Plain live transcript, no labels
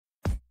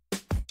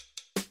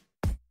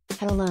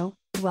Hello,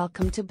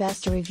 welcome to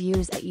Best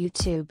Reviews at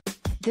YouTube.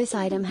 This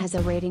item has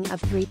a rating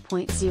of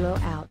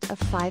 3.0 out of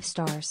 5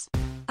 stars.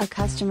 A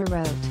customer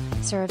wrote,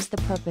 serves the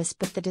purpose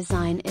but the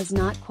design is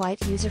not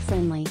quite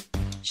user-friendly.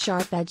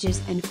 Sharp edges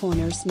and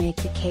corners make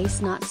the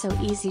case not so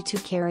easy to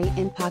carry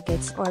in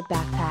pockets or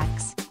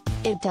backpacks.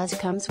 It does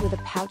comes with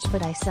a pouch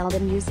but I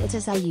seldom use it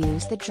as I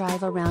use the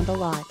drive around a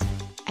lot.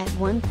 At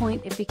one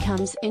point it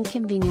becomes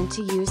inconvenient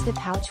to use the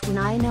pouch when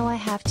I know I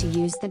have to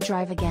use the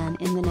drive again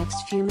in the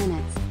next few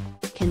minutes.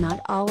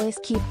 Cannot always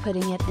keep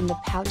putting it in the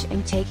pouch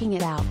and taking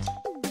it out.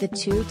 The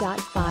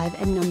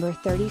 2.5 and number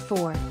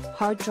 34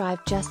 hard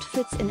drive just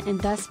fits in and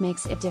thus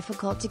makes it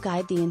difficult to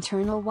guide the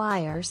internal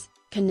wires,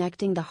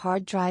 connecting the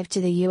hard drive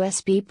to the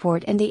USB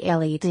port and the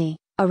LED,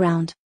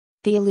 around.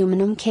 The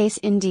aluminum case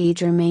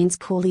indeed remains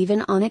cool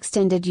even on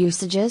extended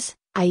usages.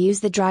 I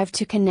use the drive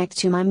to connect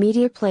to my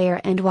media player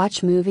and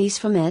watch movies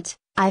from it.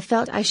 I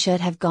felt I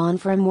should have gone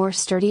for a more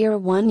sturdier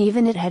one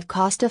even it had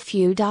cost a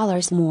few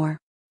dollars more.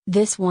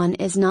 This one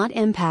is not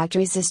impact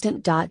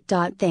resistant.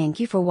 Thank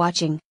you for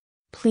watching.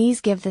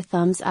 Please give the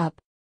thumbs up.